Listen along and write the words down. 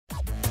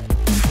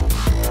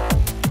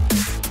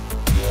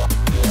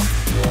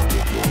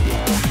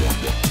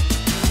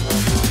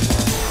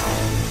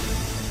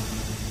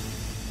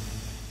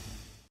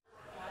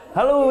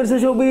Halo pemirsa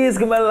Showbiz,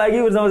 kembali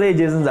lagi bersama saya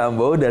Jason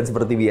Zambo. Dan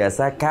seperti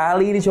biasa,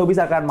 kali ini Showbiz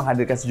akan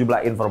menghadirkan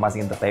sejumlah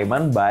informasi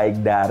entertainment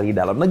baik dari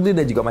dalam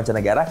negeri dan juga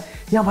mancanegara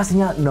yang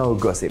pastinya no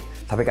gossip.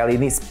 Tapi kali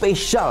ini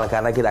spesial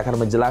karena kita akan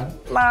menjelang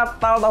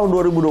Natal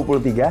tahun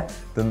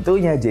 2023.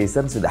 Tentunya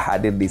Jason sudah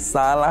hadir di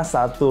salah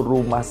satu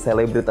rumah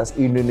selebritas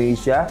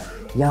Indonesia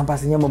yang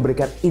pastinya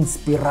memberikan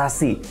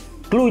inspirasi.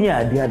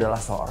 Cluenya dia adalah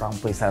seorang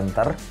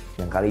presenter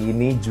yang kali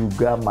ini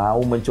juga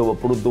mau mencoba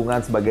peruntungan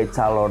sebagai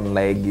calon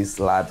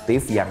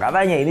legislatif yang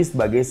katanya ini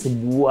sebagai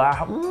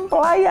sebuah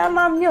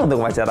pelayanannya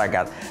untuk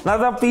masyarakat. Nah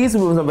tapi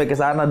sebelum sampai ke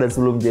sana dan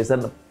sebelum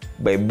Jason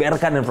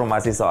beberkan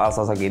informasi soal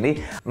sosok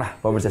ini, nah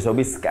pemirsa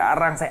Showbiz,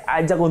 sekarang saya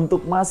ajak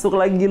untuk masuk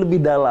lagi lebih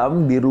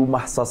dalam di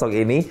rumah sosok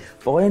ini.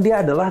 Pokoknya dia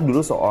adalah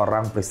dulu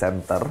seorang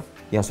presenter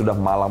yang sudah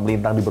malang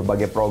melintang di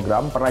berbagai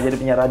program, pernah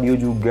jadi penyiar radio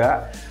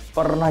juga,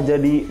 pernah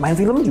jadi main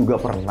film juga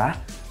pernah,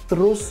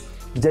 terus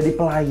jadi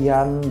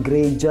pelayan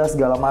gereja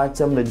segala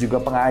macam dan juga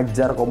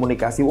pengajar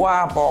komunikasi.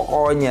 Wah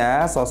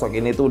pokoknya sosok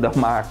ini tuh udah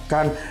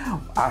makan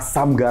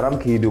asam garam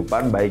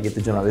kehidupan baik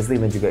itu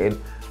jurnalistik dan juga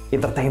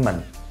entertainment.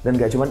 Dan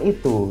gak cuman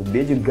itu,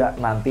 dia juga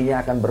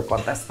nantinya akan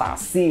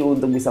berkontestasi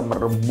untuk bisa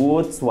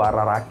merebut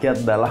suara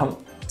rakyat dalam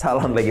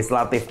calon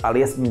legislatif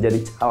alias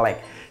menjadi caleg.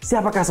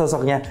 Siapakah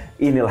sosoknya?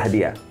 Inilah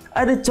dia.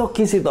 Ada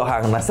Choky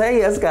Sitohang. Nah,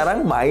 saya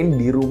sekarang main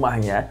di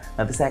rumahnya.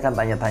 Nanti saya akan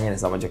tanya-tanya nih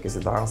sama Choky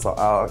Sitohang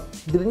soal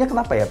dirinya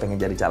kenapa ya pengen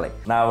jadi caleg.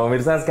 Nah,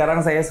 pemirsa, sekarang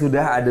saya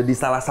sudah ada di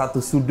salah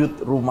satu sudut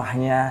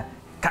rumahnya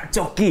Kak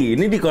Choky.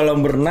 Ini di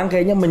kolam berenang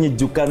kayaknya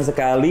menyejukkan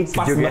sekali.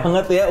 Pas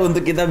banget ya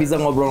untuk kita bisa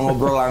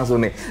ngobrol-ngobrol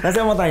langsung nih. Nah,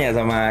 saya mau tanya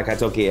sama Kak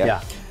Choky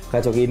ya.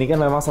 Kak Choky ini kan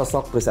memang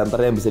sosok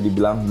presenter yang bisa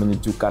dibilang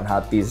menyejukkan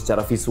hati.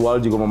 Secara visual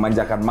juga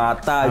memanjakan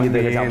mata. Amin. Gitu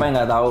ya. Siapa yang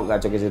nggak tahu Kak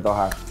Choky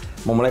Sitohang?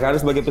 Memulai karir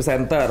sebagai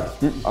presenter,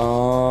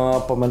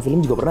 pemain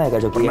film juga pernah ya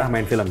Kak Choky? Pernah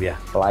main film ya.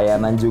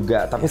 Pelayanan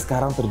juga, tapi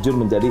sekarang terjun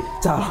menjadi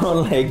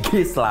calon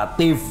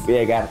legislatif,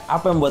 ya kan?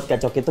 Apa yang membuat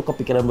Kak Choky itu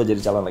kepikiran buat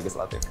jadi calon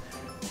legislatif?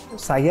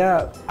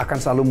 Saya akan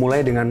selalu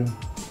mulai dengan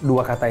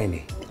dua kata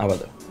ini. Apa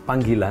tuh?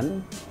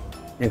 Panggilan,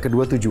 yang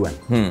kedua tujuan.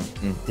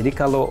 Jadi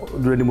kalau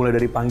sudah dimulai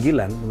dari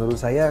panggilan, menurut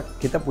saya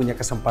kita punya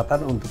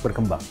kesempatan untuk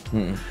berkembang.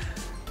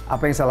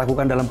 Apa yang saya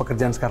lakukan dalam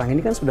pekerjaan sekarang ini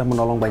kan sudah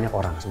menolong banyak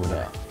orang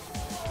sebenarnya.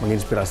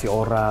 Menginspirasi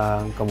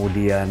orang,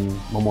 kemudian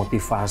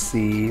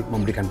memotivasi,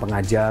 memberikan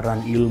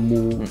pengajaran,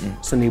 ilmu,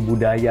 seni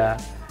budaya.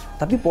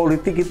 Tapi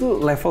politik itu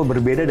level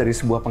berbeda dari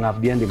sebuah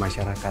pengabdian di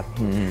masyarakat.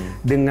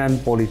 Dengan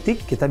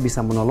politik kita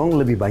bisa menolong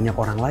lebih banyak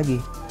orang lagi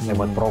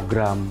lewat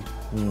program,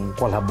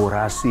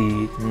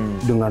 kolaborasi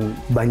dengan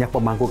banyak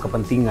pemangku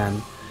kepentingan.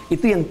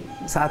 Itu yang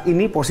saat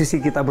ini posisi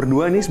kita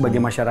berdua nih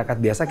sebagai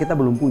masyarakat biasa kita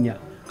belum punya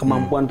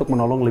kemampuan untuk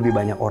menolong lebih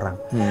banyak orang.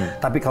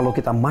 Tapi kalau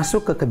kita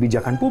masuk ke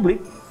kebijakan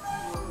publik,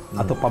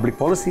 atau public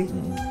policy,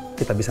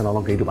 kita bisa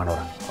nolong kehidupan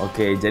orang.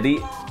 Oke,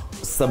 jadi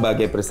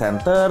sebagai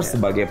presenter,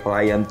 sebagai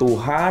pelayan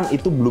Tuhan,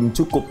 itu belum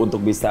cukup untuk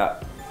bisa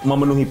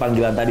memenuhi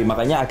panggilan tadi.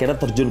 Makanya akhirnya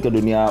terjun ke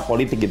dunia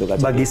politik gitu kan?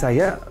 Bagi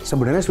saya,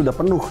 sebenarnya sudah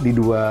penuh di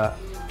dua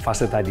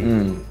fase tadi.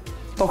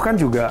 Toh kan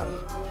juga,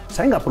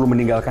 saya nggak perlu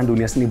meninggalkan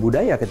dunia seni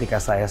budaya ketika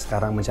saya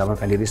sekarang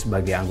mencalonkan diri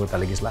sebagai anggota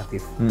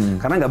legislatif.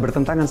 Karena nggak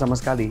bertentangan sama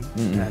sekali.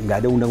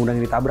 Nggak ada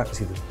undang-undang yang ditabrak di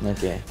situ.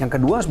 Yang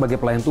kedua,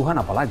 sebagai pelayan Tuhan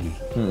apalagi.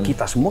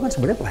 Kita semua kan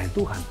sebenarnya pelayan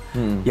Tuhan.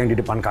 Yang di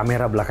depan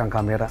kamera, belakang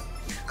kamera.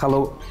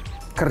 Kalau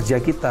kerja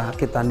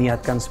kita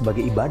niatkan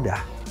sebagai ibadah,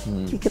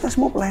 kita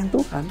semua pelayan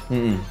Tuhan.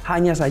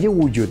 Hanya saja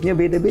wujudnya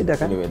beda-beda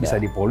kan. Bisa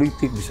di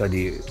politik, bisa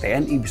di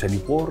TNI, bisa di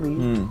Polri.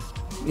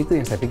 Itu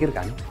yang saya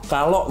pikirkan.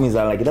 Kalau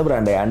misalnya kita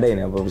berandai-andai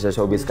nih, bisa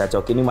Showbiz Kak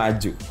Choky ini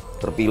maju,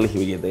 terpilih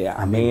begitu ya,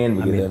 amin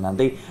begitu.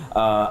 Nanti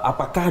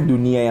apakah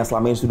dunia yang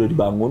selama ini sudah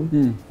dibangun,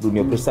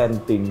 dunia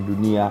presenting,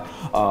 dunia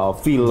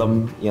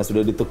film yang sudah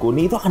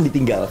ditekuni itu akan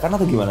ditinggalkan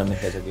atau gimana nih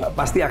Kak Choky?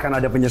 Pasti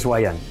akan ada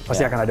penyesuaian,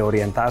 pasti akan ada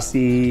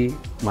orientasi,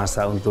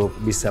 masa untuk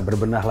bisa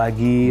berbenah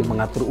lagi,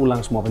 mengatur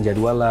ulang semua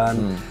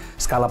penjadwalan.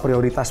 Skala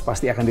prioritas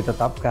pasti akan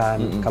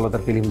ditetapkan kalau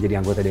terpilih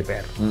menjadi anggota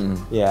DPR.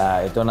 Ya,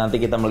 itu nanti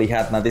kita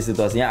melihat nanti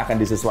situasinya akan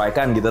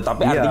disesuaikan gitu.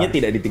 Tapi artinya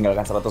tidak ditinggalkan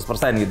 100%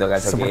 gitu kan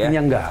Choky?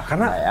 Sepertinya enggak,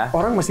 karena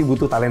orang masih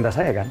butuh talenta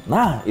saya kan.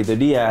 Nah, itu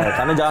dia.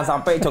 Karena jangan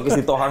sampai Choky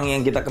Sitohang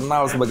yang kita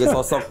kenal sebagai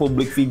sosok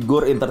public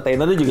figure,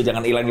 entertainer itu juga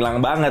jangan hilang-hilang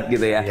banget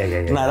gitu ya.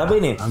 Nah,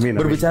 tapi ini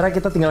berbicara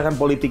kita tinggalkan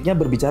politiknya,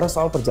 berbicara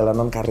soal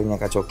perjalanan karirnya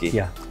Kak Choky.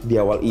 Di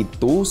awal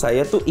itu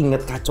saya tuh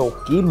inget Kak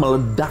Choky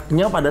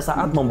meledaknya pada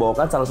saat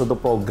membawakan salah satu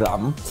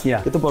program.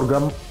 Itu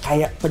program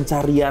kayak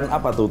pencarian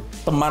apa tuh,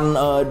 teman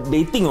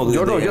dating waktu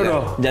itu.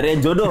 Jodoh. Carian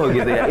jodoh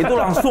gitu ya. Itu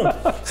langsung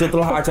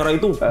setelah acara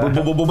itu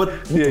bobot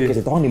Choky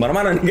Sitohang di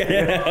mana-mana nih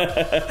kayaknya.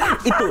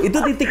 itu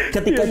titik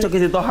ketika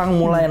Choky Sitohang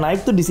mulai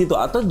naik tuh di situ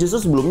atau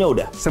justru sebelumnya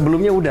udah?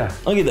 Sebelumnya udah.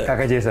 Oh gitu.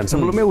 Kakak Jason,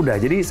 sebelumnya udah.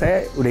 Jadi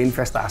saya udah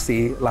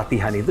investasi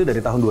latihan itu dari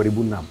tahun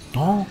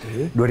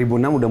 2006. 2006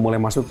 udah mulai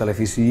masuk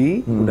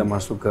televisi, udah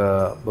masuk ke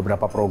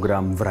beberapa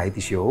program variety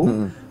show.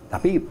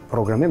 Tapi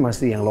programnya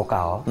masih yang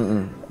lokal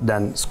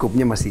dan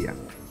skupnya masih yang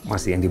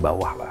masih yang di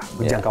bawah lah.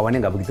 Jangkauannya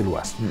nggak begitu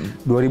luas.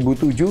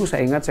 2007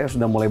 saya ingat saya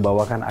sudah mulai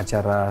bawakan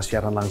acara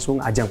siaran langsung,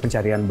 ajang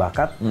pencarian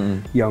bakat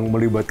yang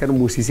melibatkan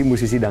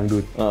musisi-musisi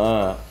dangdut.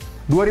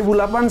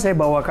 2008 saya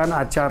bawakan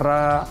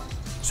acara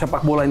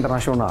sepak bola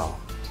internasional,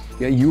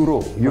 ya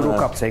Euro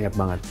Cup saya ingat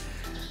banget.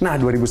 Nah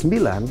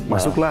 2009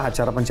 masuklah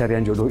acara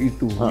pencarian jodoh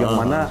itu, yang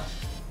mana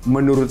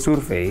menurut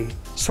survei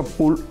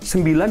 9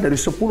 dari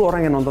 10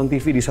 orang yang nonton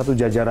TV di satu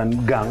jajaran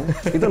gang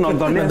itu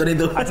nontonnya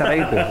acara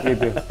itu.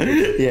 Gitu.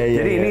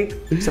 Jadi ini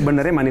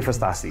sebenarnya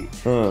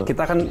manifestasi.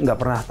 Kita kan nggak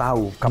pernah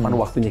tahu kapan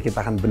waktunya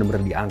kita akan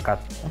benar-benar diangkat,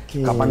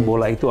 kapan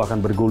bola itu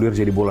akan bergulir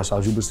jadi bola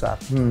salju besar.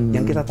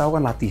 Yang kita tahu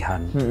kan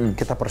latihan,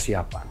 kita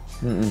persiapan.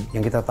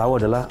 Yang kita tahu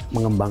adalah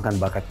mengembangkan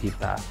bakat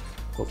kita.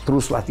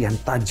 Terus latihan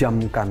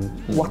tajamkan,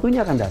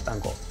 waktunya akan datang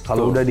kok.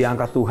 Kalau udah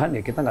diangkat Tuhan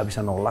ya kita nggak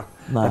bisa nolak.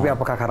 Tapi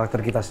apakah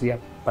karakter kita siap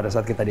pada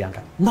saat kita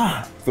diangkat?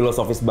 Nah,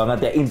 filosofis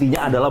banget ya.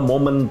 Intinya adalah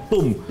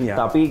momentum.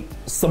 Tapi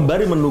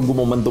sembari menunggu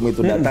momentum itu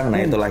datang, nah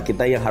itulah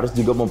kita yang harus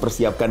juga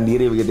mempersiapkan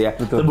diri begitu ya.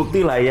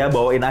 Terbukti lah ya,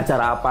 bawain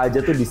acara apa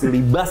aja tuh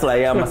diselibas lah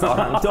ya sama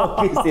seorang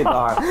Choky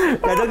Sitohang.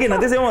 Kak Choky,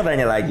 nanti saya mau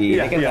tanya lagi.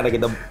 Ini kan karena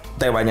kita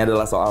temanya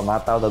adalah soal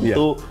Natal,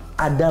 tentu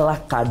adalah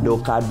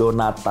kado-kado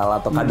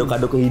Natal atau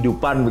kado-kado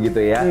kehidupan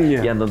begitu ya,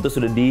 yang tentu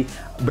sudah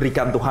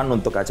diberikan Tuhan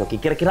untuk Kak Choky.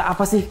 Kira-kira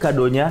apa sih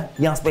kadonya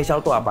yang spesial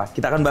tuh apa?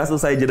 Kita akan bahas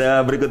usai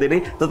jeda berikut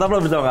ini. Tetaplah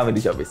bersama kami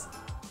di Showbiz.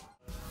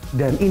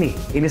 Dan ini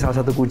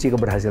salah satu kunci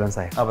keberhasilan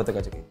saya. Apa tuh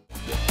Kak Choky?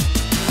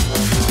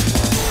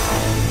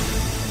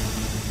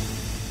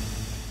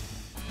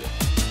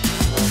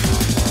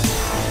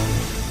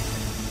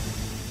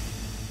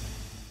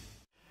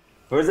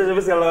 Pemirsa,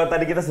 kalau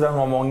tadi kita sudah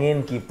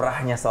ngomongin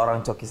kiprahnya seorang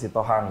Choky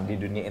Sitohang di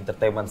dunia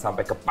entertainment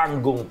sampai ke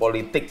panggung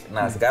politik.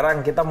 Nah, sekarang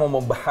kita mau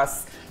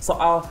membahas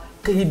soal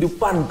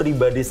kehidupan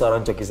pribadi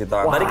seorang Choky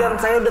Sitohang. Tadi kan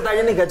saya udah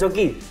tanya nih Kak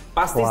Choky,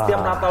 pasti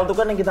setiap Natal itu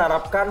kan yang kita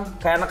harapkan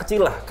kayak anak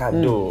kecil lah,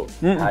 kado,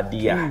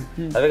 hadiah.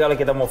 Tapi kalau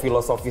kita mau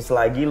filosofis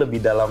lagi, lebih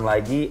dalam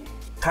lagi,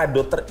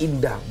 kado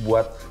terindah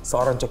buat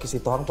seorang Choky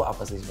Sitohang tuh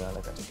apa sih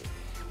sebenarnya Kak Choky?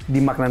 Di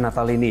makna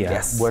Natal ini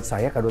ya, buat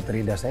saya kado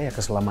terindah saya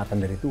keselamatan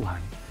dari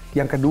Tuhan.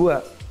 Yang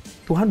kedua,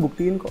 Tuhan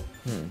buktiin kok,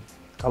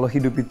 kalau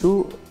hidup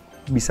itu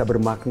bisa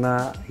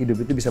bermakna,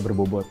 hidup itu bisa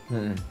berbobot.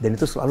 Dan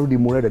itu selalu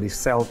dimulai dari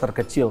sel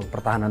terkecil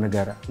pertahanan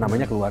negara,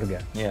 namanya keluarga.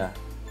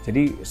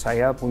 Jadi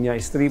saya punya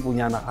istri,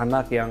 punya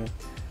anak-anak yang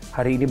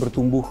hari ini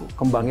bertumbuh,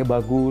 kembangnya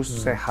bagus,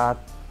 sehat,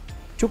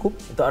 cukup.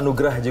 Itu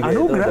anugerah juga,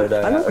 anugerah, itu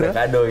udah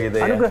kado gitu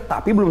ya? Anugerah,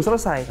 tapi belum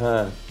selesai.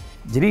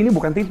 Jadi ini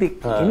bukan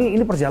titik, ini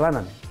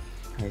perjalanan.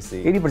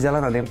 Ini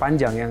perjalanan yang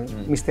panjang, yang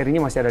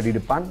misterinya masih ada di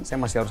depan. Saya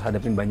masih harus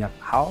hadapin banyak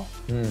hal.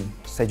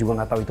 Saya juga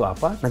nggak tahu itu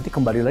apa. Nanti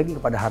kembali lagi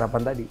kepada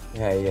harapan tadi.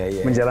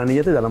 Menjalaninya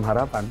itu dalam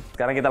harapan.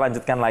 Sekarang kita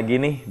lanjutkan lagi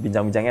nih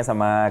bincang-bincangnya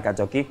sama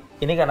Kak Choky.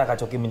 Ini karena Kak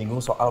Choky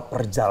menyinggung soal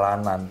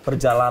perjalanan.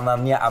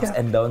 Perjalanannya ups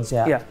and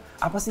downs-nya.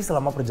 Apa sih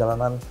selama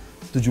perjalanan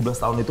 17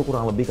 tahun itu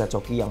kurang lebih Kak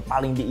Choky yang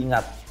paling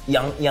diingat?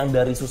 Yang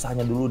dari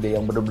susahnya dulu deh,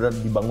 yang benar-benar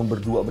dibangun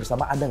berdua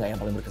bersama, ada nggak yang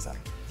paling berkesan?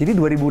 Jadi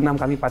 2006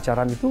 kami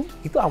pacaran itu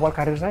awal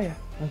karir saya.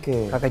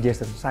 Kakak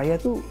Jason, saya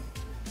tuh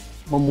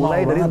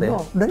memulai dari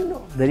nol,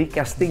 dari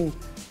casting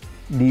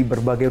di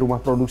berbagai rumah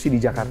produksi di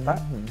Jakarta,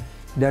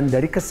 dan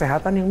dari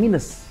kesehatan yang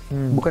minus,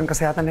 bukan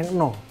kesehatan yang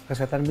nol,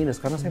 kesehatan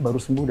minus, karena saya baru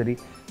sembuh dari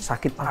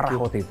sakit parah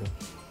waktu itu.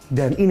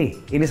 Dan ini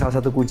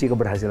salah satu kunci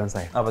keberhasilan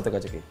saya. Apa tuh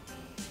Kak Choky?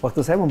 Waktu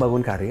saya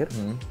membangun karir,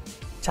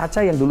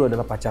 Caca yang dulu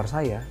adalah pacar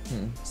saya,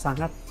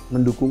 sangat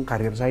mendukung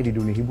karir saya di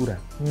dunia hiburan.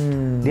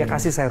 Dia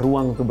kasih saya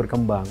ruang untuk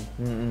berkembang.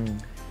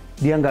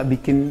 Dia nggak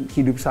bikin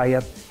hidup saya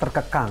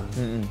terkekang.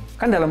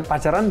 Kan dalam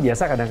pacaran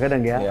biasa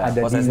kadang-kadang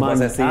ada demand.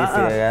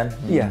 Kan?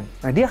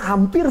 Nah dia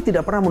hampir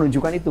tidak pernah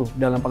menunjukkan itu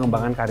dalam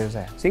pengembangan karir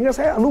saya. Sehingga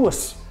saya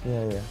luwes.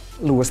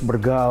 Luwes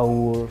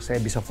bergaul, saya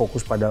bisa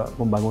fokus pada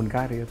membangun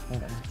karir.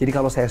 Jadi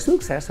kalau saya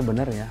sukses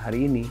sebenarnya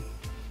hari ini,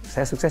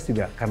 saya sukses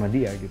juga karena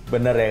dia gitu.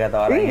 Bener ya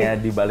kata orangnya,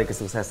 di balik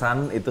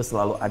kesuksesan itu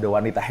selalu ada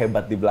wanita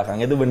hebat di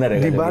belakangnya, itu bener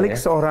ya? Di balik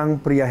seorang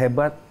pria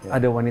hebat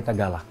ada wanita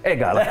galak.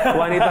 Galak.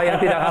 Wanita yang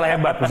tidak kalah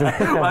hebat maksudnya.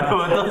 Waduh,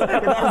 betul.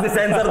 Kita harus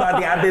disensor,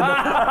 hati-hati tuh.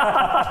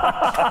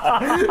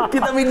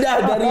 Kita pindah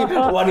dari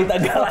wanita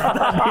galak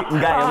tadi.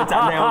 Enggak ya,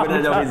 bercanda yang bener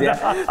Choky ya.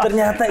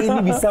 Ternyata ini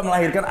bisa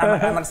melahirkan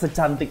anak-anak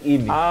secantik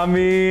ini.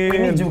 Amin.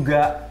 Ini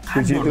juga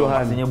puji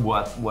Tuhan pastinya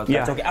buat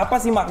Kak Choky. Apa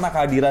sih makna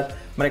kehadiran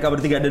mereka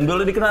bertiga? Dan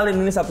boleh dikenalin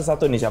ini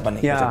satu-satu nih, siapa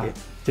nih?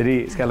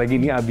 Jadi sekali lagi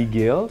ini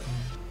Abigail,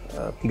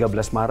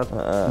 13 Maret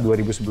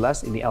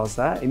 2011, ini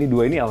Elsa, ini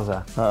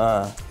Elsa.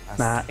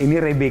 Nah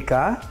ini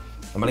Rebecca,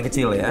 yang paling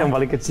kecil ya? Yang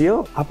paling kecil.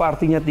 Apa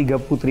artinya 3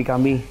 putri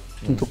kami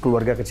untuk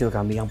keluarga kecil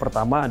kami? Yang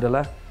pertama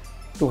adalah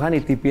Tuhan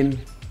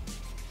nitipin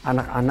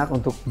anak-anak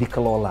untuk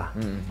dikelola,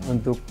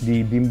 untuk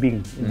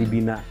dibimbing,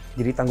 dibina.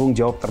 Jadi tanggung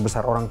jawab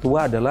terbesar orang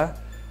tua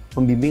adalah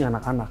membimbing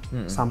anak-anak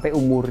sampai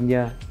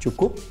umurnya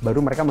cukup,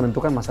 baru mereka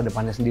menentukan masa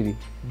depannya sendiri.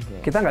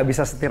 Kita nggak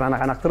bisa setir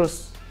anak-anak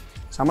terus,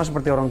 sama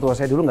seperti orang tua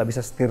saya dulu nggak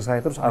bisa setir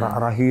saya terus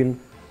arahnya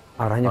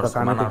harus ke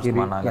kanan ke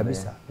kiri, nggak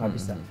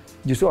bisa.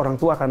 Justru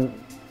orang tua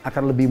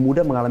akan lebih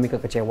mudah mengalami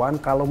kekecewaan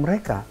kalau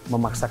mereka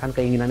memaksakan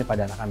keinginannya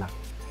pada anak-anak.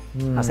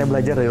 Nah, saya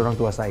belajar dari orang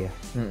tua saya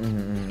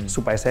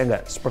supaya saya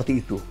nggak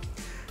seperti itu.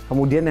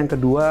 Kemudian yang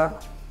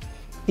kedua,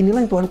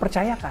 inilah yang Tuhan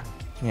percayakan.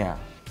 Ya.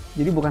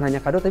 Jadi bukan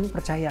hanya kado tapi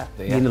percaya.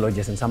 Ya. Gini loh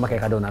Jason, sama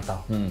kayak kado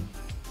Natal.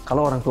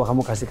 Kalau orang tua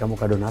kamu kasih kamu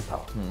kado Natal,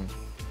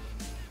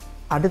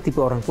 ada tipe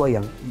orang tua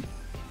yang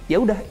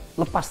ya udah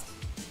lepas.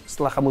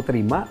 Setelah kamu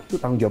terima, itu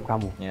tanggung jawab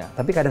kamu. Ya.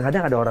 Tapi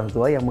kadang-kadang ada orang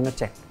tua yang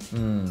mengecek.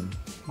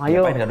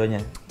 Ayo. Ngapain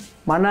kadonya?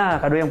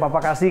 Mana kado yang papa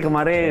kasih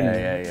kemarin?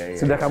 Ya.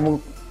 Sudah kamu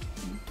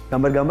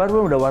gambar-gambar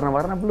belum? Udah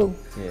warna-warna belum?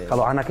 Ya.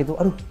 Kalau anak itu,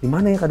 aduh di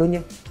mana ya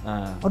kadonya?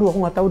 Aduh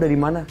aku nggak tahu dari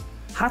mana.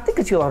 Hati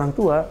kecil orang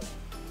tua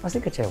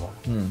pasti kecewa.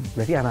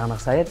 Berarti anak-anak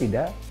saya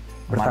tidak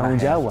bertanggung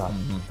jawab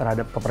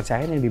terhadap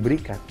kepercayaan yang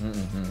diberikan.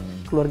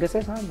 Keluarga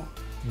saya sama.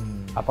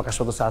 Apakah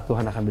suatu saat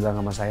Tuhan akan bilang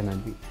sama saya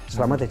nanti,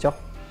 selamat ya Cok,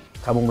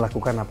 kamu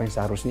melakukan apa yang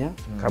seharusnya,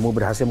 kamu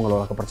berhasil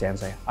mengelola kepercayaan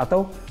saya.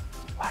 Atau,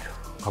 waduh,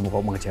 kamu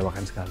kok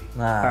mengecewakan sekali.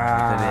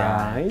 Itu dia.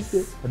 Itu.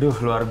 Aduh,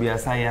 luar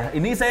biasa ya.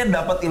 Ini saya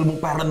dapat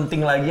ilmu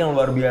parenting lagi yang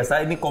luar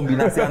biasa. Ini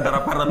kombinasi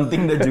antara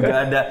parenting dan juga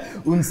ada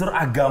unsur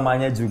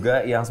agamanya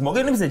juga yang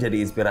semoga ini bisa jadi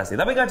inspirasi.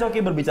 Tapi Kak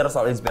Choky berbicara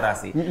soal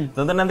inspirasi.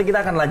 Tentu nanti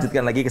kita akan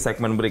lanjutkan lagi ke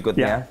segmen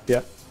berikutnya.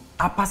 Ya.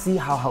 Apa sih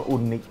hal-hal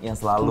unik yang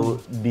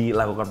selalu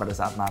dilakukan pada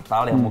saat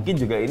Natal yang mungkin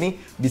juga ini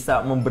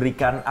bisa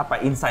memberikan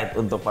insight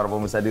untuk para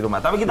pemirsa di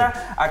rumah. Tapi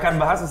kita akan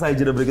bahas usai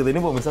jeda berikut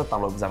ini, pemirsa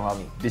tetaplah bersama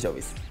kami di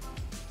Showbiz.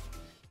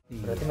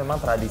 Berarti memang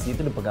tradisi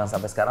itu dipegang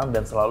sampai sekarang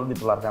dan selalu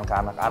ditularkan ke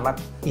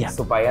anak-anak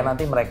supaya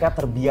nanti mereka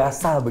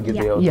terbiasa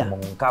begitu ya untuk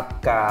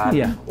mengungkapkan,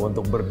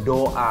 untuk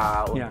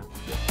berdoa.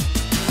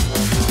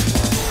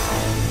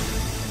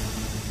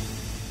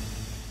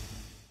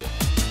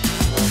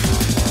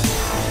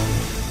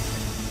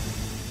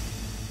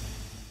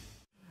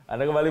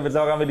 Anda kembali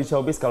bersama kami di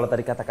Showbiz. Kalau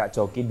tadi kata Kak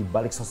Choky, di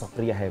balik sosok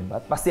pria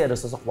hebat, pasti ada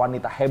sosok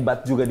wanita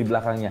hebat juga di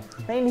belakangnya.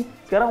 Nah ini,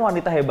 sekarang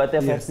wanita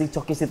hebatnya versi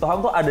Choky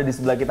Sitohang tuh ada di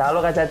sebelah kita.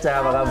 Halo Kak Caca,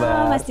 apa kabar?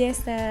 Halo Mas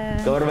Jason.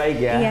 Kabar baik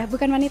ya? Iya,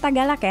 bukan wanita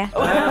galak ya?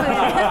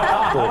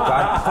 Tuh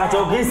kan, Kak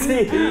Choky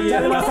sih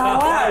cari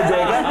masalah aja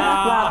ya kan?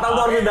 Natal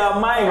tuh harus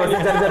damai, gak usah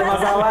cari-cari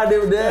masalah deh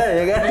udah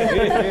ya kan?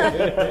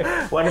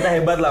 Wanita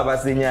hebat lah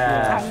pastinya.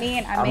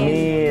 Amin.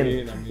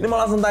 Ini mau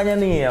langsung tanya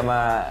nih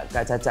sama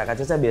Kak Caca. Kak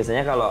Caca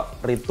biasanya kalau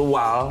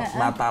ritual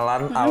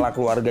Natalan ala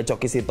keluarga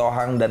Choky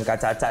Sitohang dan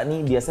Kak Caca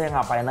nih biasanya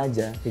ngapain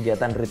aja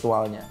kegiatan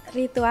ritualnya?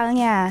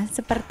 Ritualnya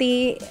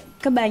seperti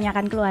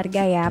kebanyakan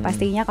keluarga ya.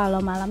 Pastinya kalau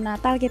malam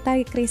Natal kita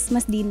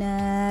Christmas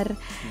dinner.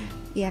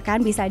 Ya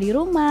kan, bisa di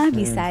rumah,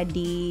 bisa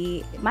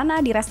di mana,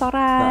 di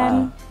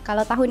restoran.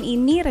 Kalau tahun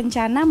ini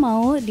rencana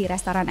mau di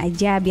restoran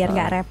aja biar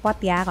nggak repot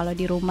ya kalau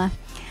di rumah.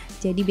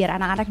 Jadi biar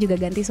anak-anak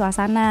juga ganti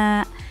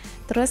suasana.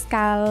 Terus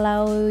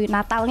kalau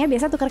Natalnya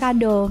biasa tuker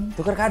kado.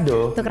 Tuker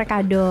kado? Tuker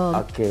kado.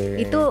 Oke.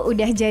 Itu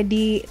udah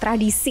jadi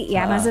tradisi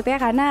ya, maksudnya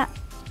karena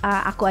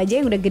aku aja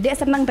yang udah gede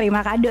seneng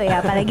terima kado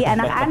ya, apalagi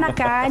anak-anak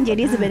kan.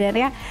 Jadi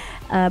sebenarnya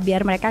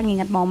biar mereka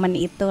nginget momen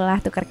itulah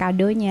tuker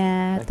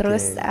kadonya.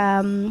 Terus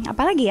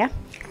apalagi ya?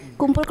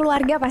 Kumpul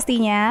keluarga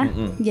pastinya.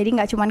 Jadi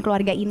nggak cuma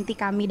keluarga inti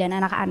kami dan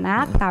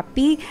anak-anak,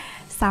 tapi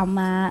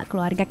sama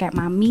keluarga kayak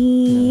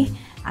mami.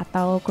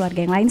 Atau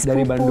keluarga yang lain,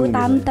 sepupu,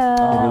 tante,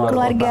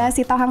 keluarga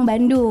Sitohang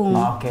Bandung.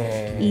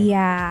 Oke.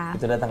 Iya.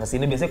 Itu datang ke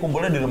sini biasanya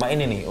kumpulnya di rumah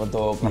ini nih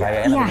untuk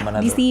merayakan atau gimana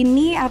tuh? Di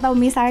sini atau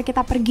misalnya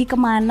kita pergi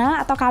kemana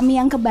atau kami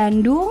yang ke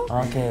Bandung.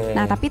 Oke.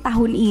 Nah tapi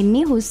tahun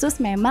ini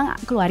khusus memang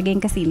keluarga yang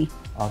ke sini.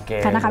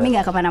 Oke. Karena kami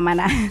nggak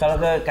kemana-mana. Kalau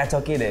ke Kak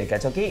Choky deh, Kak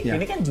Choky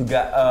ini kan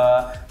juga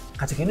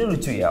Kak Choky ini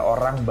lucu ya,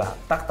 orang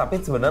Batak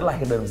tapi sebenarnya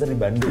lahir dan besar di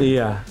Bandung.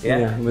 Iya,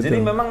 betul. Jadi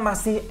memang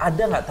masih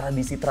ada nggak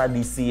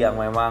tradisi-tradisi yang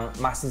memang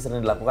masih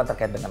sering dilakukan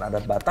terkait dengan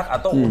adat Batak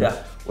atau udah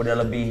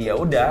lebih ya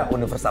udah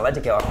universal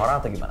aja kayak orang-orang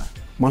atau gimana?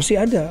 Masih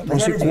ada,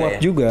 masih kuat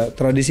juga.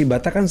 Tradisi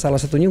Batak kan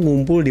salah satunya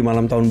ngumpul di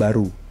malam tahun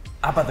baru.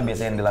 Apa tuh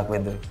biasanya yang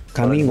dilakuin tuh?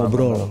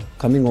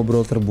 Kami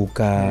ngobrol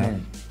terbuka,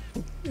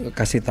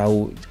 kasih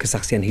tahu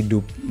kesaksian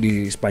hidup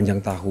di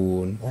sepanjang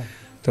tahun.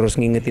 Terus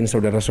ngingetin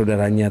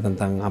saudara-saudaranya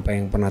tentang apa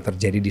yang pernah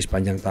terjadi di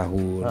sepanjang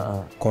tahun.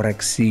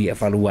 Koreksi,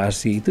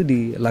 evaluasi, itu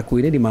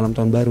dilakuinnya di malam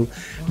tahun baru.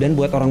 Dan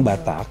buat orang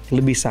Batak,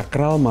 lebih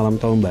sakral malam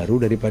tahun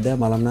baru daripada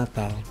malam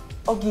Natal.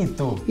 Oh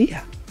gitu?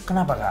 Iya.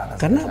 Kenapa Kak?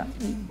 Karena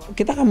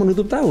kita akan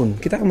menutup tahun,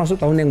 kita akan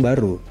masuk tahun yang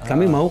baru.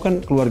 Kami mau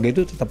kan keluarga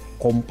itu tetap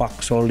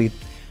kompak, solid.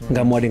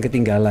 Nggak mau ada yang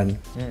ketinggalan.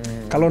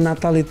 Kalau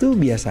Natal itu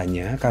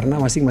biasanya karena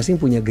masing-masing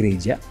punya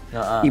gereja,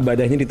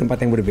 ibadahnya di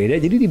tempat yang berbeda,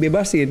 jadi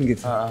dibebasin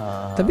gitu.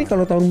 Tapi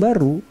kalau tahun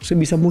baru,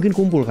 sebisa mungkin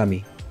kumpul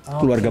kami,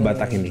 keluarga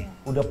Batak ini.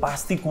 Udah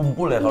pasti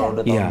kumpul ya kalau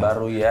udah tahun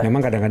baru ya.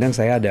 Memang kadang-kadang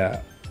saya ada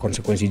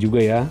konsekuensi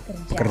juga ya,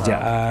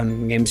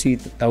 pekerjaan,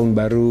 MC tahun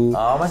baru.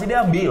 Oh, masih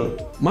diambil?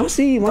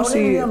 Masih.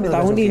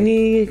 Tahun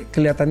ini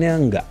kelihatannya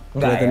enggak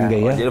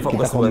ya. Jadi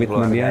fokus kita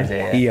komitmen aja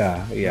ya.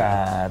 Iya.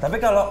 Nah, tapi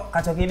kalau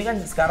Kak Choky ini kan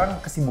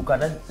sekarang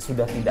kesibukannya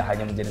sudah tidak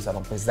hanya menjadi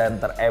seorang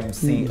presenter,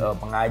 MC,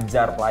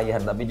 pengajar, pelayan,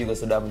 tapi juga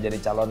sudah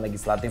menjadi calon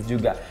legislatif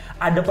juga.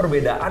 Ada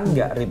perbedaan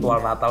nggak ritual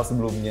Natal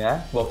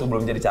sebelumnya, waktu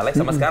belum jadi caleg,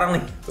 sama sekarang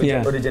nih,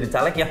 udah jadi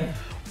caleg yang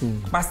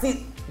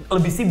pasti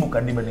lebih sibuk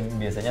kan dibanding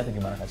biasanya atau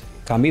gimana Kak Choky?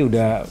 Kami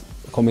udah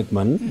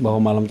komitmen bahwa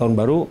malam tahun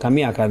baru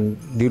kami akan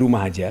di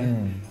rumah aja.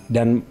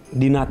 Dan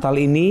di Natal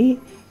ini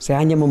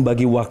saya hanya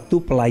membagi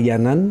waktu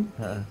pelayanan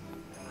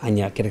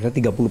hanya kira-kira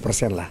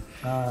 30% lah.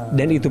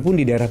 Dan itu pun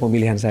di daerah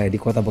pemilihan saya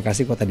di Kota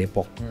Bekasi, Kota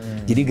Depok.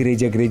 Jadi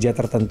gereja-gereja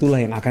tertentu lah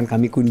yang akan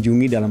kami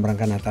kunjungi dalam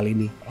rangka Natal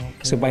ini.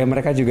 Supaya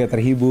mereka juga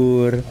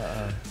terhibur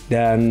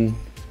dan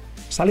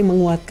saling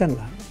menguatkan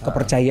lah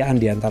kepercayaan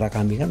di antara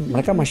kami kan.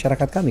 Mereka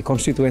masyarakat kami,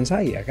 konstituen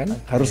saya kan,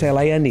 harus saya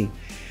layani.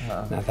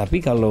 Nah, tapi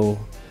kalau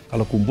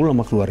kumpul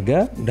sama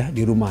keluarga, udah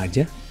di rumah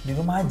aja. Di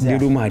rumah aja? Di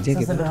rumah aja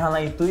gitu. Sesederhana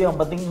itu, yang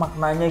penting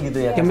maknanya gitu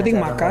ya? Yang penting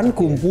makan,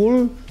 kumpul,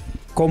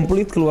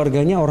 komplit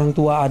keluarganya, orang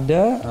tua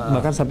ada,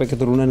 bahkan sampai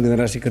keturunan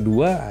generasi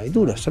kedua,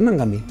 itu udah senang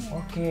kami.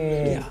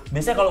 Oke.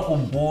 Biasanya kalau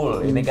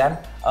kumpul, ini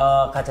kan,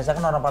 Kak Caca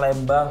kan orang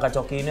Palembang, Kak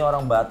Choky ini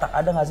orang Batak,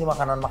 ada nggak sih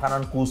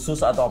makanan-makanan khusus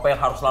atau apa yang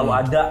harus selalu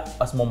ada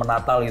pas momen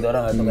Natal gitu,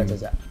 ada nggak tuh Kak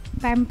Caca?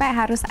 Pempek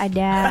harus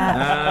ada,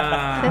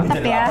 tetap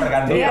Jadi ya, lapar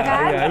kan? iya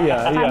kan? Iya.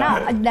 Karena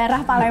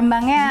darah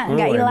Palembangnya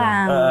nggak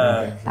hilang.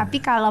 Tapi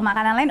kalau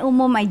makanan lain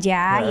umum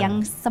aja,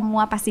 yang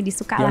semua pasti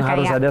disuka Yang lah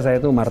harus kayak. ada saya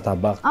tuh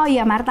martabak. Oh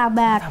iya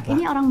martabak.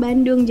 Ini orang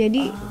Bandung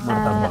jadi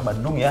Martabak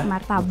Bandung ya?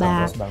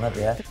 martabak. Bagus banget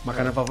ya.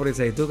 Makanan favorit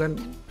saya itu kan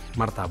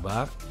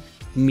martabak,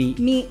 mie.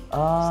 Mie.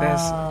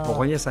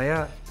 Pokoknya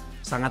saya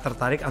sangat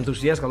tertarik,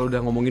 antusias kalau udah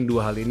ngomongin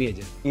dua hal ini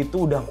aja.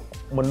 Itu udah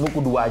menu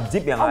kudu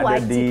wajib yang ada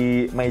wajib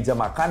di meja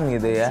makan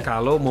gitu ya?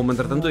 Kalau momen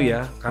tertentu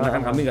ya, karena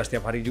kan kami nggak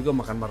setiap hari juga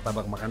makan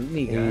martabak, makan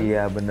mie kan.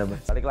 Iya bener.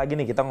 Balik lagi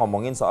nih kita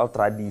ngomongin soal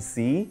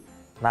tradisi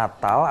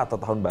Natal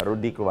atau Tahun Baru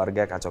di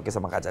keluarga Kak Choky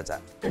sama Kak Caca.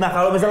 Nah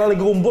kalau misalnya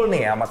lagi kumpul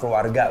nih sama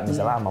keluarga,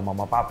 misalnya sama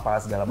mama papa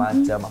segala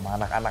macam, sama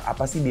anak-anak,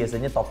 apa sih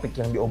biasanya topik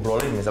yang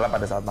diobrolin misalnya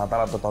pada saat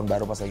Natal atau Tahun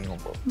Baru pas lagi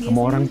ngumpul?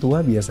 Sama orang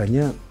tua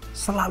biasanya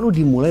selalu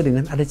dimulai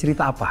dengan ada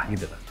cerita apa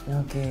gitu.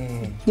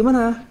 Oke.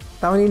 Gimana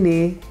tahun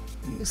ini?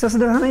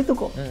 Sesederhana itu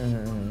kok.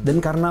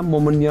 Dan karena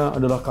momennya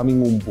adalah kami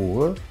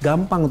ngumpul,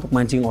 gampang untuk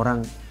mancing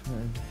orang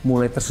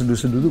mulai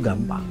terseduh-seduh tuh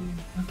gampang.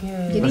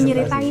 Jadi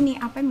nyeritain nih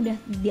apa yang udah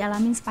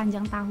dialamin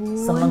sepanjang tahun.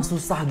 Senang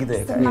susah gitu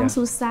ya Kak? Senang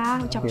susah,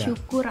 ucap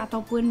syukur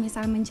ataupun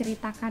misal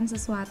menceritakan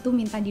sesuatu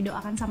minta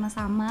didoakan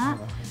sama-sama.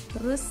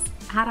 Terus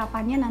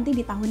harapannya nanti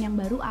di tahun yang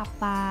baru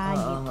apa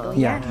gitu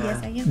ya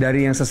biasanya. Dari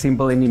yang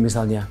sesimpel ini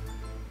misalnya,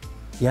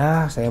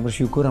 ya saya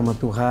bersyukur sama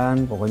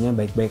Tuhan, pokoknya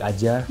baik-baik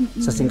aja.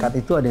 Sesingkat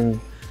itu ada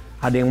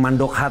yang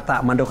mandok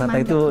hata. Mandok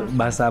hata itu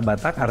bahasa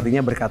Batak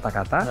artinya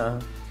berkata-kata.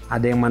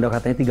 Ada yang mandok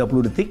hatanya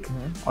 30 detik,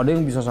 ada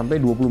yang bisa sampai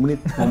 20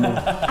 menit ngomong.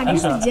 Ada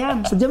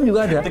sejam. Sejam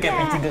juga ada. Itu kayak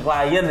pitching ke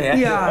klien ya?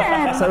 Iya,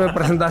 sampai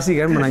presentasi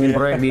kan menangin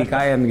proyek di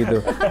IKN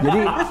gitu.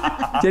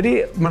 Jadi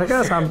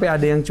mereka sampai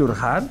ada yang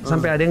curhat,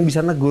 sampai ada yang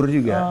bisa negur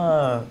juga.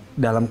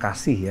 Dalam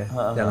kasih ya,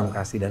 dalam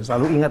kasih. Dan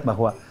selalu ingat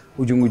bahwa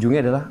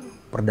ujung-ujungnya adalah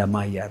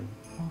perdamaian.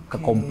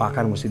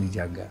 Kekompakan mesti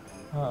dijaga.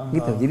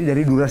 Gitu. Jadi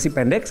dari durasi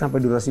pendek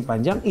sampai durasi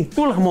panjang,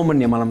 itulah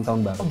momennya malam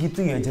tahun baru. Oh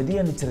gitu ya, jadi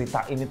yang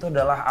diceritain itu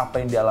adalah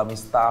apa yang dialami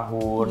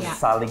setahun,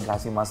 saling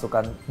kasih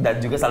masukan dan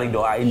juga saling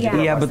doain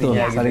juga Iya betul,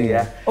 pastinya saling gitu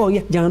ya. Oh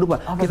iya, jangan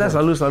lupa kita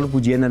selalu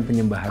pujian dan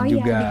penyembahan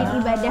juga. Bikin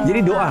ibadah. Jadi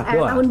doa.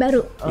 Tahun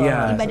baru. Iya,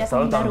 Ibadah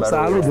tahun baru.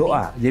 Selalu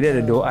doa. Jadi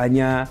ada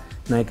doanya,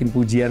 naikin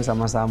pujian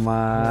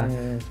sama-sama.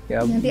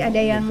 Ya, nanti ada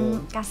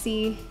yang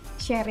kasih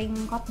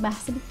sharing khotbah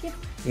sedikit.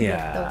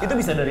 Iya. Itu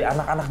bisa dari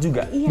anak-anak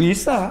juga? Iya.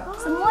 Bisa.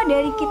 Semua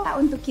dari kita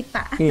untuk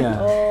kita.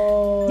 Iya.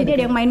 Jadi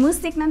ada yang main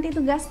musik nanti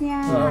tugasnya,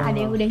 ada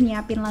yang udah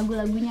nyiapin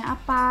lagu-lagunya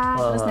apa,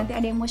 terus nanti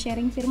ada yang mau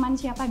sharing firman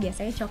siapa,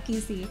 biasanya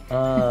Choky sih.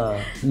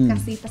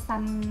 Kasih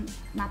pesan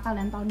Natal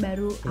dan Tahun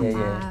Baru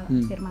apa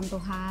firman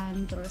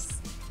Tuhan,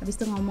 terus habis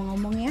itu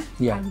ngomong-ngomong ya,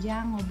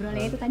 panjang ngobrol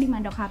ya itu tadi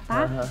mandok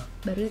hata,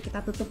 baru kita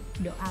tutup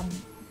doa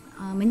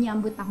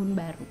menyambut tahun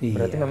baru.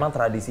 Berarti memang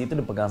tradisi itu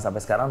dipegang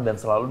sampai sekarang dan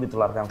selalu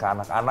ditularkan ke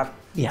anak-anak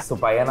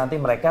supaya nanti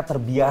mereka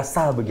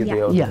terbiasa begitu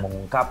ya untuk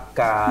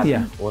mengungkapkan,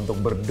 untuk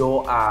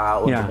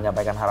berdoa, untuk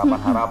menyampaikan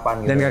harapan-harapan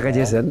gitu. Dan Kakak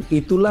Jason,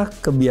 itulah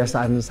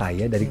kebiasaan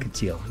saya dari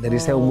kecil. Dari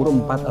saya umur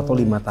 4 atau 5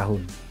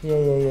 tahun.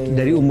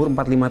 Dari umur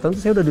 4-5 tahun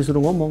saya udah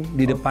disuruh ngomong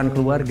di depan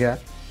keluarga.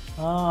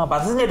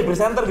 Pantasnya jadi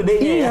presenter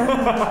gedenya ya.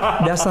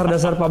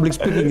 Dasar-dasar public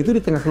speaking itu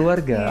di tengah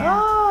keluarga.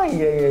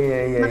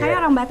 Iya. Makanya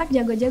orang Batak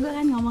jago-jago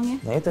kan ngomongnya.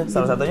 Nah itu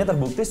salah satunya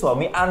terbukti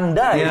suami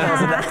Anda yang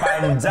sudah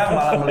panjang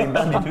malah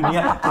melintang di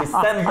dunia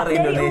presenter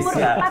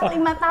Indonesia. Dari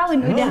umur 4-5 tahun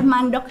udah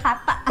mandok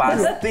hata.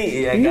 Pasti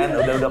ya kan,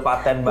 udah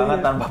paten banget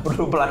tanpa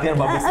perlu pelatihan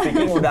public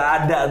speaking udah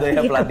ada tuh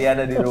ya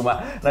pelatihannya di rumah.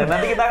 Nah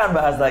nanti kita akan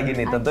bahas lagi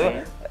nih tentunya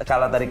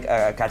kalau tadi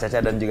Kak Caca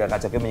dan juga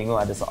Kak Choky menyinggung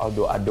ada soal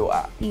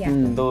doa-doa.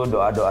 Itu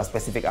doa-doa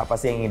spesifik apa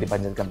sih yang ingin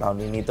dipanjatkan tahun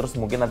ini. Terus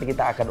mungkin nanti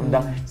kita akan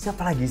undang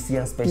siapa lagi sih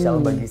yang spesial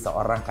bagi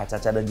seorang Kak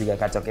Caca dan juga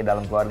Kak Choky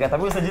dalam keluarga.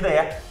 Tapi usai jeda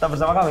ya, tetap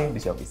bersama kami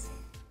di Showbiz.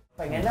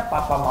 Pengennya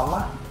papa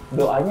mama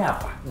doanya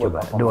apa?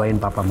 Coba doain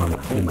papa mama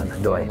gimana?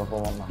 Doain papa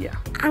mama. Ya.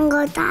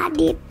 Anggota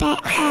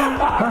DPR.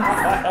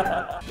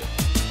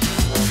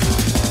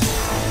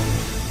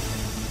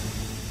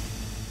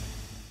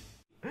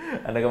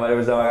 Anda kembali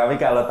bersama kami.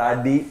 Kalau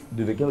tadi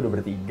duduknya udah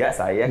bertiga,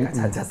 saya, Kak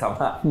Caca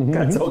sama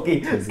Kak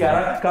Choky.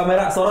 Sekarang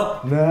kamera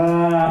sorot.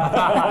 Nah,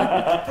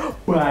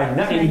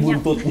 banyak ini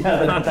buntutnya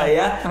ternyata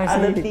ya.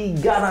 Ada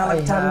 3 anak-anak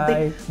cantik.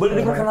 Boleh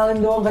diperkenalin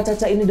dong Kak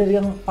Caca, ini dari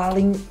yang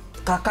paling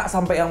kakak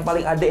sampai yang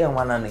paling adik yang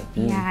mana nih?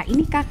 Ya,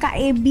 ini kakak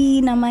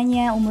Ebi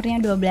namanya, umurnya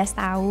 12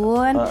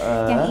 tahun.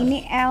 Yang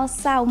ini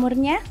Elsa,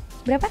 umurnya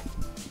berapa?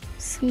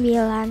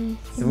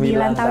 9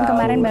 tahun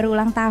kemarin baru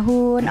ulang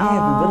tahun.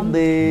 Happy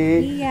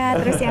birthday. Iya,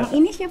 terus yang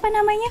ini siapa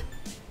namanya?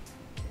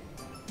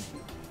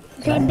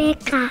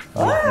 Rebecca.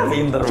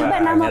 Pinter Coba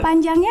banget. nama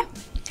panjangnya?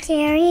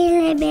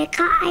 Cherry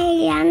Rebecca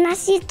Eliana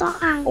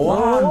Sitohang.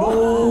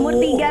 Waduh. Umur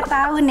 3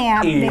 tahun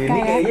ya, Ini Rebecca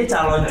ya. kayaknya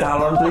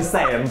calon-calon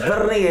presenter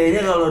nih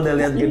kayaknya kalau udah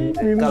lihat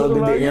kalau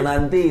gedenya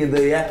nanti gitu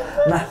ya.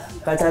 Nah,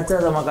 Kak Caca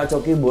sama Kak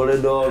Choky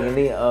boleh dong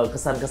ini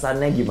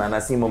kesan-kesannya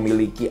gimana sih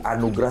memiliki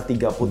anugerah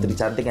 3 putri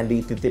cantik yang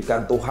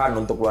dititipkan Tuhan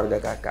untuk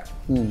keluarga kakak?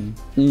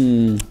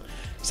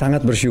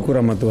 Sangat bersyukur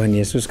sama Tuhan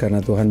Yesus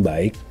karena Tuhan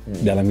baik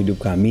dalam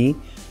hidup kami.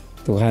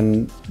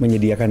 Tuhan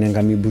menyediakan yang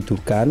kami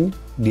butuhkan.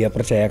 Dia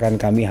percayakan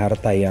kami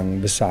harta yang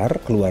besar,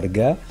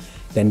 keluarga.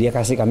 Dan dia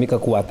kasih kami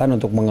kekuatan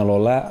untuk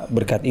mengelola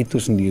berkat itu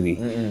sendiri.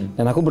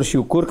 Dan aku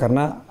bersyukur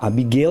karena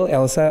Abigail,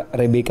 Elsa,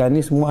 Rebecca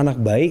ini semua anak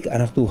baik,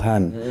 anak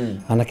Tuhan.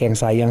 Anak yang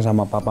sayang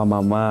sama papa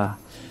mama,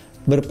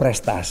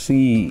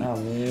 berprestasi.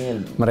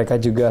 Amin.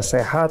 Mereka juga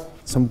sehat,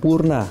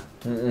 sempurna.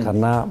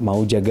 Karena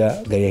mau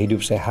jaga gaya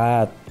hidup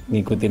sehat,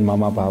 ngikutin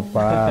mama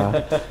papa.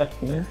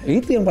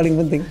 Itu yang paling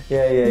penting.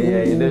 Ya,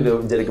 itu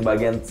udah menjadi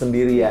kebahagiaan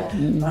sendiri ya.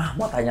 Ah,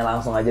 mau tanya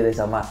langsung aja deh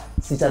sama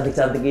si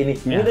cantik-cantik ini.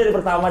 Ini dari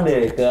pertama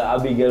deh ke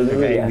Abigail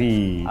dulu ya.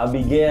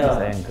 Abigail,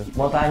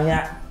 mau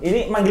tanya,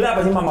 ini manggilnya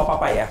apa sih mama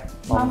papa ya?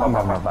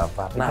 Mama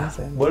papa. Nah,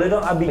 boleh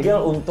dong Abigail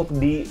untuk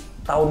di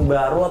tahun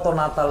baru atau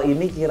Natal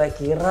ini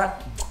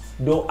kira-kira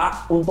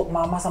doa untuk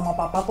mama sama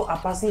papa tuh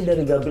apa sih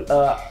dari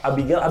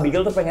Abigail?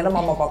 Abigail tuh pengennya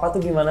mama papa tuh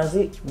gimana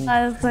sih?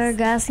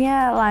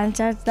 Tugasnya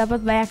lancar,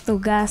 dapat banyak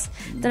tugas.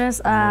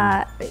 Terus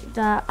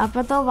apa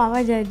tuh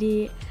papa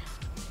jadi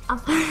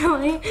apa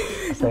namanya?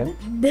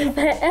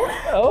 DPR.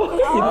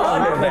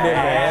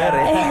 DPR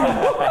ya.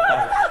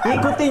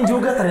 Ngikutin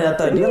juga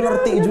ternyata, dia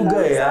ngerti juga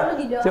ya.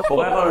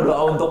 Pokoknya kalau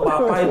doa untuk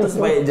papa itu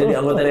supaya jadi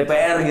anggota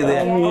DPR gitu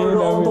ya. Kalau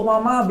doa untuk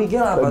mama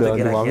Abigail apa tuh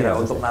kira-kira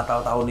untuk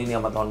Natal tahun ini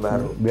sama tahun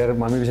baru? Biar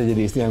mami bisa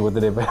jadi istri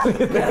anggota DPR.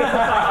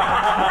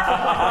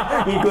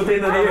 Ngikutin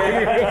tuh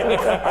DPR.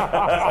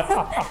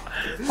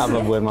 Apa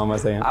buat mama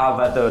sayang?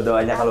 Apa tuh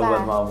doanya kalau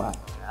buat mama?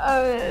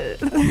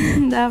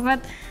 Dapat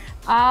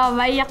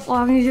banyak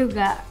uang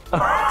juga.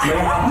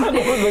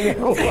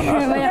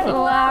 Banyak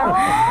uang.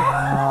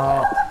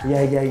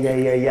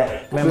 Ya.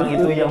 Memang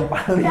itu yang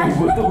paling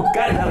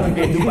dibutuhkan dalam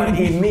kehidupan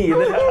ini.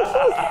 Gitu.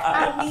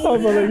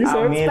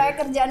 Amin. Supaya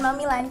kerjaan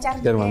mami lancar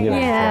juga.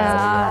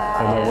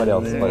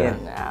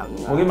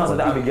 Mungkin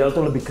maksudnya Abigail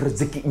tuh lebih ke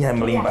rezekinya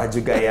melimpah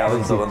juga ya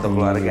untuk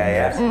keluarga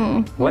ya.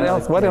 What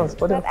else?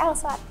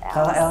 Elsa.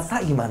 Kalau Elsa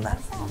gimana?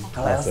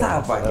 Kalau Elsa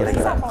apa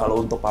kira-kira?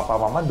 Kalau untuk papa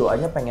mama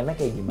doanya pengennya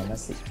kayak gimana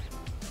sih?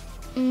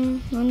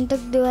 Untuk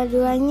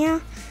dua-duanya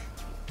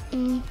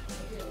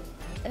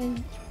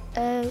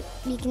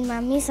bikin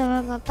mami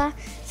sama papa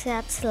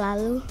sehat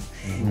selalu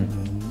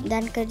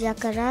dan kerja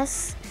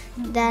keras,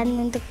 dan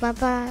untuk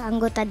papa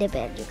anggota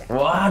DPR juga.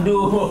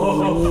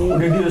 Waduh,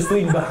 udah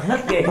direstuin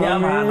banget kayaknya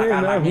sama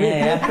anak-anaknya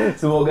ya.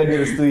 Semoga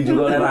direstui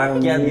juga oleh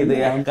rakyat gitu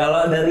ya.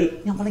 Kalau dari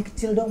yang paling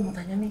kecil dong mau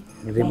tanya nih.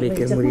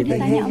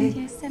 Tanya Om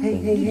Jason.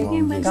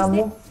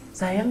 Kamu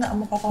sayang nggak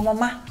sama papa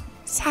mama?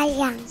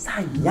 Sayang.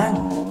 Sayang,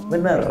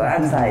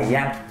 beneran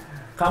sayang.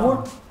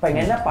 Kamu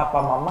pengennya papa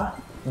mama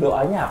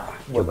doanya apa?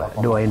 Coba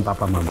doain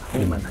papa mama.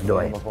 Gimana?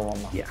 Doain papa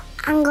mama. Ya.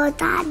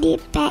 Anggota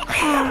DPR.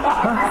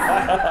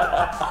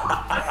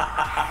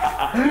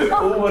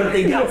 Umur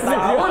 3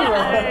 tahun.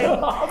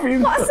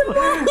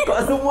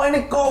 Kok semua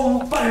ini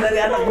kompak dari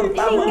anak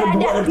pertama ke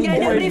dua ke tiga.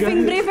 Gak ada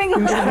briefing.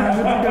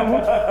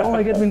 Oh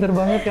my god, pinter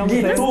banget kamu.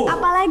 Gitu.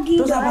 Apalagi?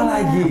 Terus apa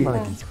lagi?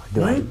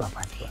 Doain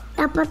papa coba.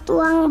 Dapat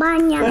uang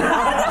banyak.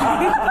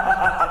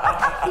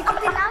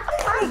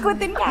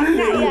 Ikutin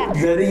kakak ya.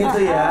 Jadi gitu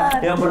ya.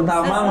 Yang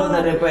pertama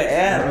anggota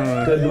DPR,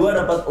 kedua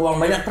dapat uang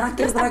banyak.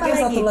 Terakhir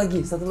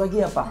satu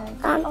lagi apa?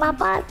 Kan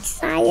papa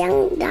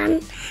sayang dan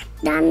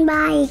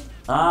baik.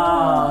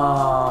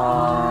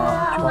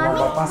 Mama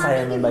papa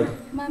sayang dan baik.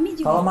 Mami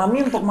juga. Kalau mami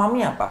untuk mami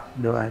apa?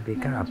 Doa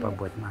Deka apa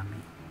buat mami?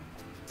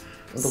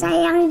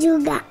 Sayang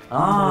juga.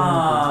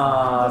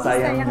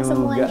 Sayang juga.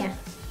 Semuanya.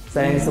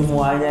 Sayang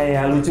semuanya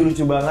ya,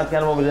 lucu-lucu banget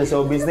kan mau bisa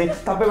showbiz nih.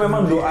 Tapi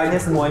memang doanya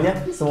semuanya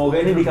semoga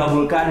ini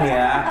dikabulkan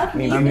ya.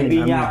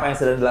 Mimpi-mimpinya apa yang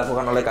sedang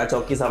dilakukan oleh Kak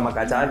Choky sama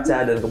Kak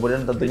Caca, dan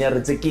kemudian tentunya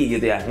rezeki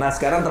gitu ya. Nah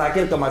sekarang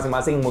terakhir ke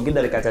masing-masing, mungkin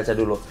dari Kak Caca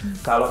dulu.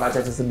 Kalau Kak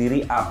Caca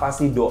sendiri apa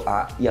sih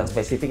doa yang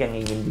spesifik yang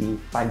ingin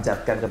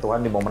dipanjatkan ke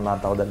Tuhan di momen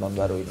Natal dan Tahun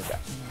Baru ini Kak?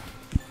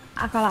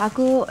 Kalau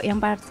aku yang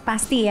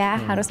pasti ya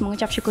harus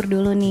mengucap syukur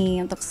dulu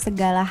nih untuk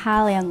segala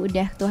hal yang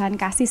udah Tuhan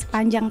kasih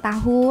sepanjang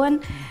tahun.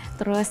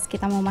 Terus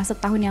kita mau masuk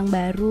tahun yang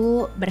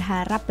baru,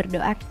 berharap,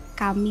 berdoa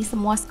kami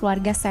semua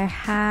keluarga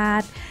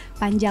sehat,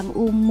 panjang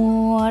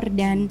umur,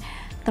 dan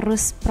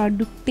terus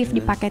produktif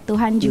dipakai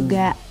Tuhan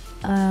juga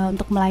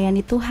untuk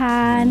melayani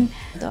Tuhan.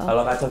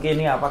 Kalau Kak Choky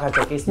ini apa, Kak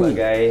Choky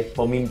sebagai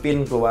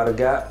pemimpin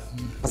keluarga,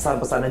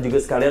 pesan-pesannya juga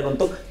sekalian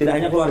untuk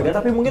tidak hanya keluarga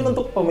tapi mungkin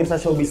untuk pemirsa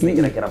showbiz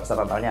nih, kira-kira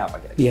pesan Natalnya apa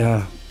kira-kira?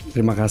 Ya,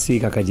 terima kasih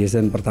Kakak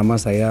Jason. Pertama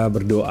saya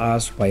berdoa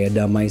supaya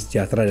damai,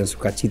 sejahtera, dan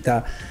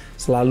sukacita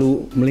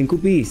selalu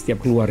melingkupi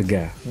setiap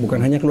keluarga.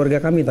 Bukan hanya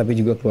keluarga kami tapi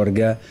juga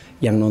keluarga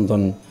yang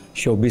nonton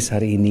showbiz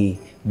hari ini.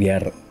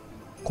 Biar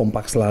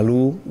kompak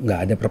selalu, nggak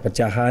ada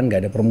perpecahan,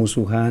 nggak ada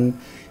permusuhan,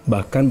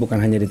 bahkan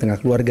bukan hanya di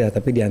tengah keluarga,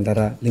 tapi di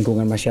antara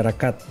lingkungan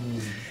masyarakat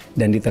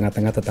dan di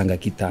tengah-tengah tetangga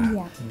kita.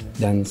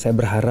 Dan saya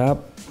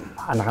berharap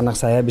anak-anak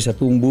saya bisa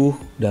tumbuh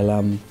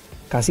dalam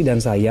kasih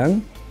dan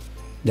sayang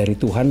dari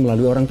Tuhan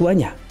melalui orang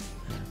tuanya.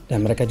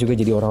 Dan mereka juga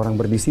jadi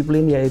orang-orang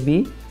berdisiplin ya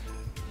Ebi,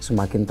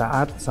 semakin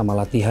taat sama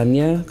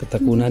latihannya,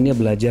 ketekunannya,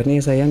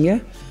 belajarnya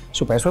sayangnya,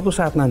 supaya suatu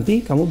saat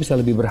nanti kamu bisa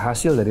lebih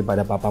berhasil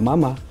daripada papa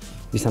mama.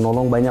 Bisa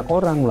nolong banyak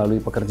orang melalui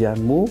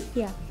pekerjaanmu,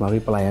 melalui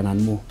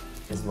pelayananmu.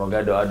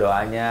 Semoga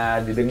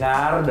doa-doanya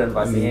didengar dan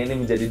pastinya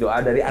ini menjadi doa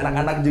dari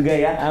anak-anak juga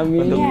ya.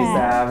 Amin. Untuk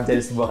bisa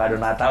menjadi sebuah kado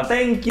Natal.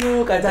 Thank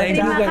you Kak Caca.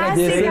 Terima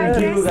kasih, Thank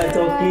you Kak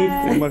Choky.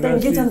 Terima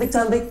Thank you kasih.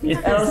 cantik-cantik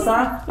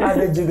Elsa,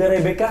 ada juga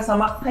Rebecca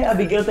sama Hai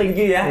Abigail, thank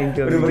you ya. Thank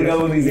you, udah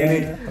bergabung di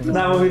sini. Yeah.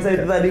 Nah, pemirsa,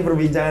 itu tadi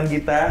perbincangan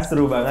kita,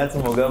 seru banget.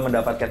 Semoga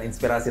mendapatkan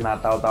inspirasi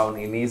Natal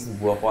tahun ini,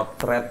 sebuah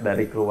potret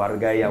dari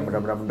keluarga yang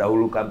benar-benar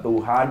mendahulukan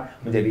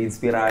Tuhan, menjadi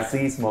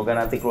inspirasi. Semoga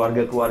nanti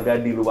keluarga-keluarga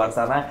di luar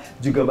sana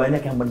juga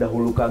banyak yang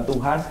mendahulukan Tuhan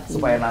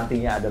supaya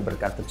nantinya ada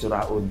berkat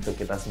tercurah untuk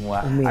kita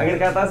semua. Amin. Akhir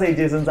kata, saya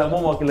Jason Samo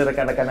mewakili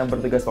rekan-rekan yang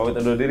bertugas pamit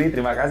undur diri.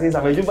 Terima kasih,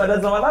 sampai jumpa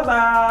dan selamat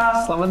Natal.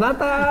 Selamat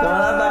Natal.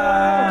 Selamat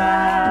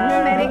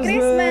Natal. Merry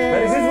Christmas.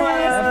 Merry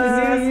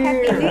Christmas.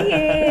 Happy New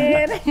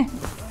Year.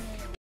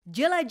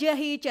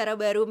 Jelajahi cara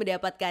baru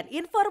mendapatkan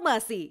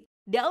informasi.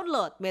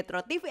 Download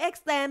MetroTV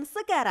Extend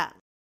sekarang.